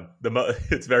investment fund.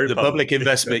 It's very the public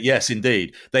investment. Yes,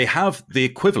 indeed. They have the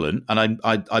equivalent, and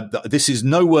I this is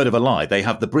no word of a lie. They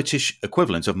have the British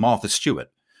equivalent of Martha Stewart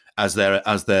as their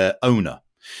owner.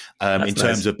 In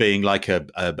terms of being like a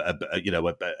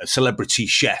celebrity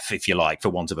chef, if you like, for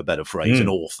want of a better phrase, an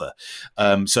author.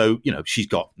 So, she's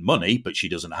got money, but she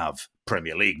doesn't have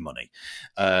Premier League money.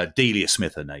 Delia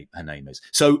Smith, her name is.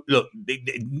 So, look,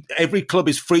 every club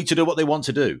is free to do what they want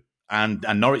to do. And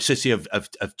Norwich City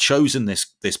have chosen this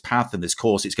path and this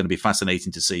course. It's going to be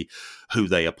fascinating to see who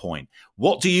they appoint.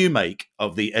 What do you make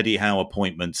of the Eddie Howe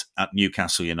appointment at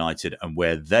Newcastle United and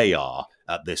where they are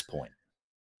at this point?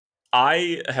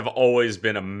 I have always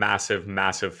been a massive,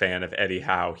 massive fan of Eddie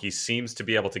Howe. He seems to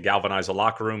be able to galvanize a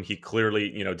locker room. He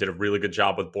clearly, did a really good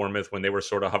job with Bournemouth when they were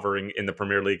sort of hovering in the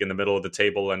Premier League in the middle of the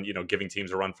table and, giving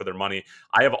teams a run for their money.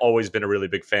 I have always been a really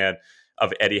big fan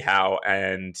of Eddie Howe.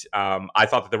 And I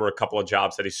thought that there were a couple of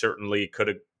jobs that he certainly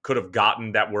could have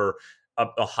gotten that were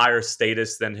a higher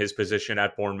status than his position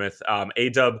at Bournemouth.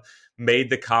 A-Dub made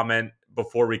the comment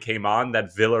before we came on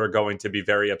that Villa are going to be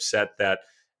very upset that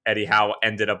Eddie Howe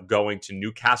ended up going to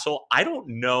Newcastle. I don't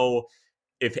know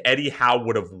if Eddie Howe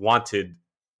would have wanted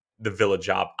the Villa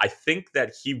job. I think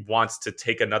that he wants to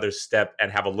take another step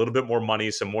and have a little bit more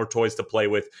money, some more toys to play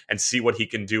with, and see what he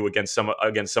can do against some of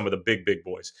the big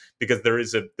boys. Because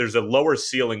there's a lower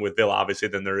ceiling with Villa, obviously,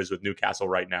 than there is with Newcastle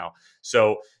right now.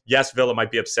 So yes, Villa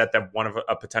might be upset that one of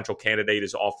a potential candidate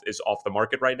is off the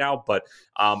market right now, but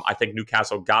I think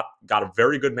Newcastle got a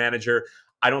very good manager.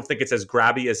 I don't think it's as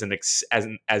grabby as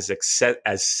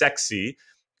sexy,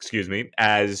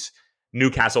 as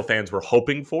Newcastle fans were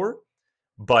hoping for.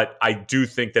 But I do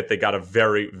think that they got a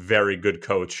very, very good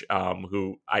coach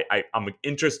who I'm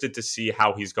interested to see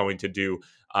how he's going to do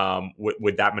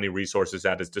with that many resources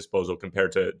at his disposal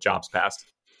compared to jobs past.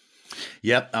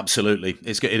 Yep, absolutely.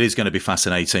 It is going to be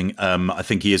fascinating. I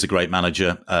think he is a great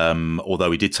manager,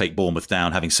 although he did take Bournemouth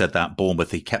down. Having said that, Bournemouth,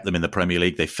 he kept them in the Premier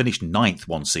League. They finished 9th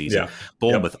one season. Yeah.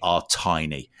 Bournemouth are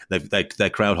tiny. Their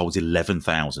crowd holds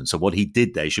 11,000. So what he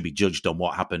did there should be judged on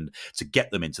what happened to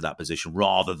get them into that position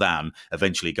rather than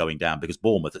eventually going down, because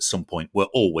Bournemouth at some point were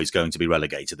always going to be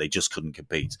relegated. They just couldn't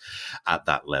compete at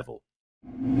that level.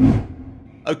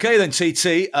 Okay then,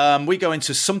 TT, we go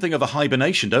into something of a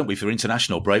hibernation, don't we, for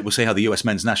international break. We'll see how the US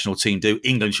men's national team do.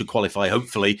 England should qualify,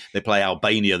 hopefully. They play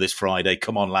Albania this Friday.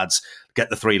 Come on, lads,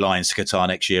 get the 3 Lions to Qatar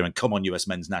next year, and come on, US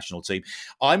men's national team.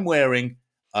 I'm wearing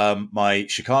my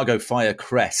Chicago Fire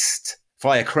crest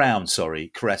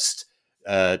tracksuit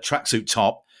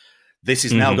top. This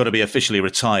is now going to be officially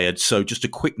retired. So just a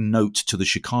quick note to the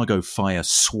Chicago Fire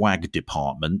swag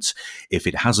department. If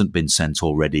it hasn't been sent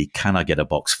already, can I get a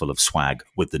box full of swag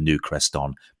with the new crest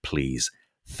on, please?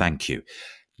 Thank you.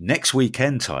 Next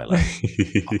weekend, Tyler,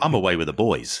 I'm away with the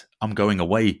boys. I'm going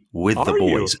away with the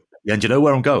boys. Yeah, and do you know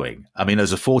where I'm going? I mean,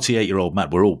 as a 48-year-old man,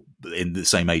 we're all in the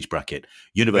same age bracket.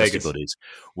 University Vegas. Buddies.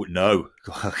 No.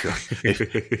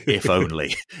 if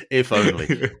only. If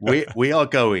only. We are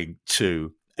going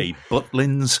to a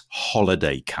Butlins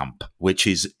holiday camp, which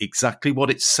is exactly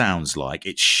what it sounds like.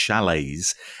 It's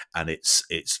chalets and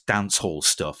it's dance hall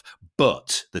stuff.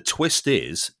 But the twist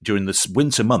is, during the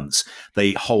winter months,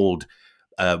 they hold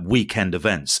weekend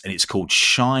events, and it's called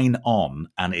Shine On,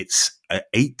 and it's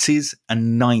 80s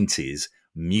and 90s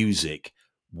music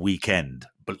weekend,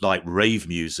 but like rave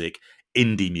music,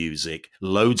 indie music,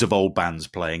 loads of old bands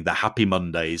playing, the Happy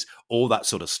Mondays, all that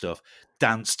sort of stuff,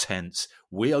 dance tents.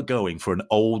 We are going for an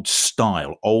old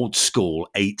style, old school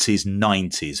 80s,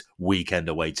 90s weekend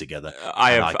away together.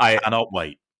 I cannot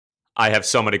wait. I have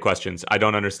so many questions. I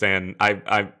don't understand. I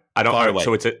don't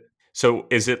know. So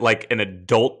is it like an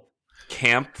adult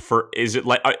camp for? Is it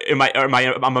like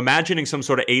I'm imagining some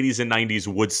sort of 80s and 90s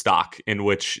Woodstock in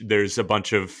which there's a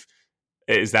bunch of.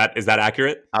 Is that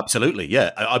accurate? Absolutely,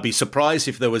 yeah. I'd be surprised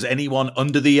if there was anyone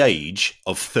under the age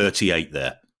of 38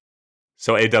 there.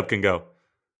 So A-Dub can go.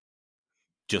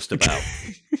 Just about.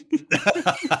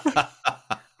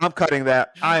 I'm cutting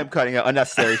that. I am cutting it.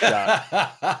 Unnecessary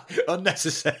shot.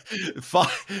 Unnecessary.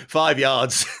 5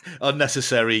 yards.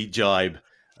 Unnecessary jibe.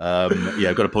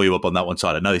 I've got to pull you up on that one,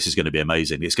 Tyler. No, this is going to be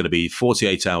amazing. It's going to be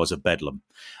 48 hours of bedlam.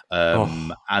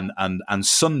 And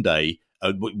Sunday,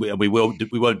 we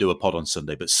won't do a pod on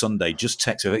Sunday, but Sunday, just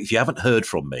text. If you haven't heard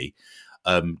from me,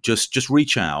 just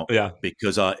reach out. Yeah.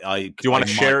 Because do you want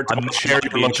to share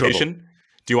your location?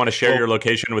 Do you want to share your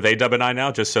location with A-Dub and I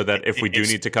now, just so that if we do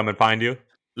need to come and find you?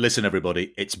 Listen,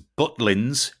 everybody, it's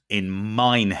Butlins in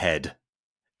Minehead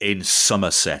in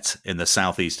Somerset in the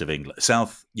southeast of England.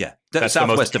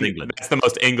 Southwest of England. That's the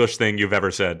most English thing you've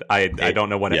ever said. I don't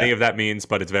know what any of that means,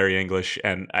 but it's very English,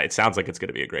 and it sounds like it's going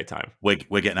to be a great time.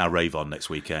 We're getting our rave on next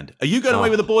weekend. Are you going away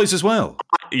with the boys as well?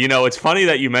 You know, it's funny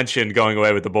that you mentioned going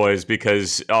away with the boys,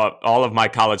 because all of my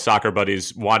college soccer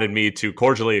buddies wanted me to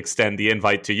cordially extend the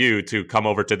invite to you to come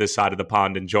over to this side of the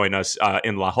pond and join us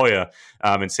in La Jolla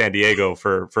in San Diego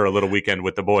for a little weekend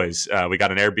with the boys. We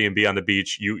got an Airbnb on the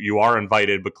beach. You are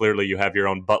invited, but clearly you have your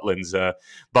own Butlins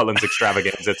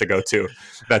extravaganza to go to.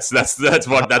 That's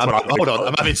what. Hold on,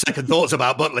 I'm having second thoughts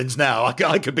about Butlins now.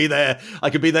 I could be there. I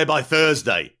could be there by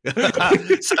Thursday.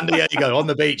 San Diego on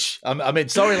the beach. I'm in.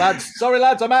 Sorry lads.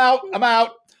 I'm out. I'm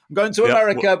going to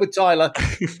America with Tyler.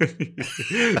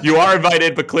 You are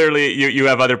invited, but clearly you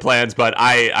have other plans. But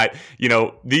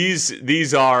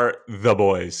these are the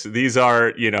boys. These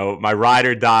are, my ride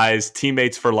or dies,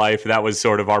 teammates for life. That was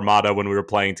sort of our motto when we were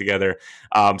playing together,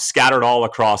 scattered all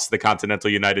across the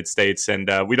continental United States. And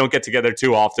we don't get together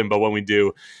too often, but when we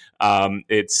do,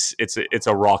 it's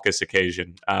a raucous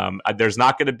occasion. There's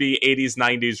not going to be 80s,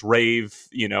 90s rave,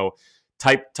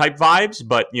 type vibes,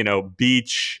 but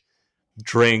beach,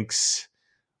 drinks,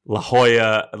 La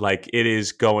Jolla, like it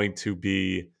is going to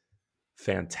be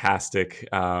fantastic.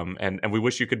 And we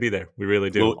wish you could be there. We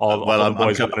really do. All the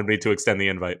boys wanted me to extend the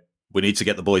invite. We need to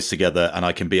get the boys together, and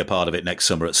I can be a part of it next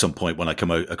summer at some point when I come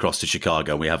across to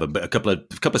Chicago. We have a couple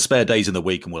of spare days in the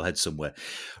week, and we'll head somewhere.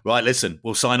 Right, listen,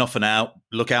 we'll sign off for now.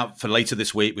 Look out for later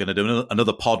this week. We're going to do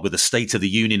another pod with the State of the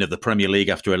Union of the Premier League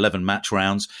after 11 match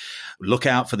rounds. Look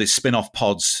out for this spin-off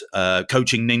pods.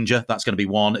 Coaching Ninja, that's going to be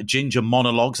one. Ginger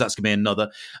Monologues, that's going to be another.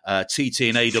 TT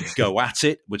and A-Dub Go At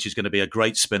It, which is going to be a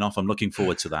great spin-off. I'm looking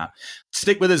forward to that.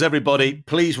 Stick with us, everybody.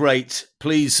 Please rate.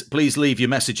 Please leave your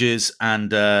messages,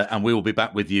 and we will be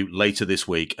back with you later this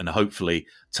week. And hopefully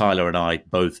Tyler and I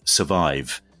both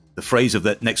survive. The phrase of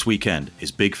that next weekend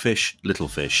is big fish, little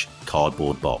fish,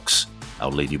 cardboard box.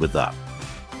 I'll leave you with that.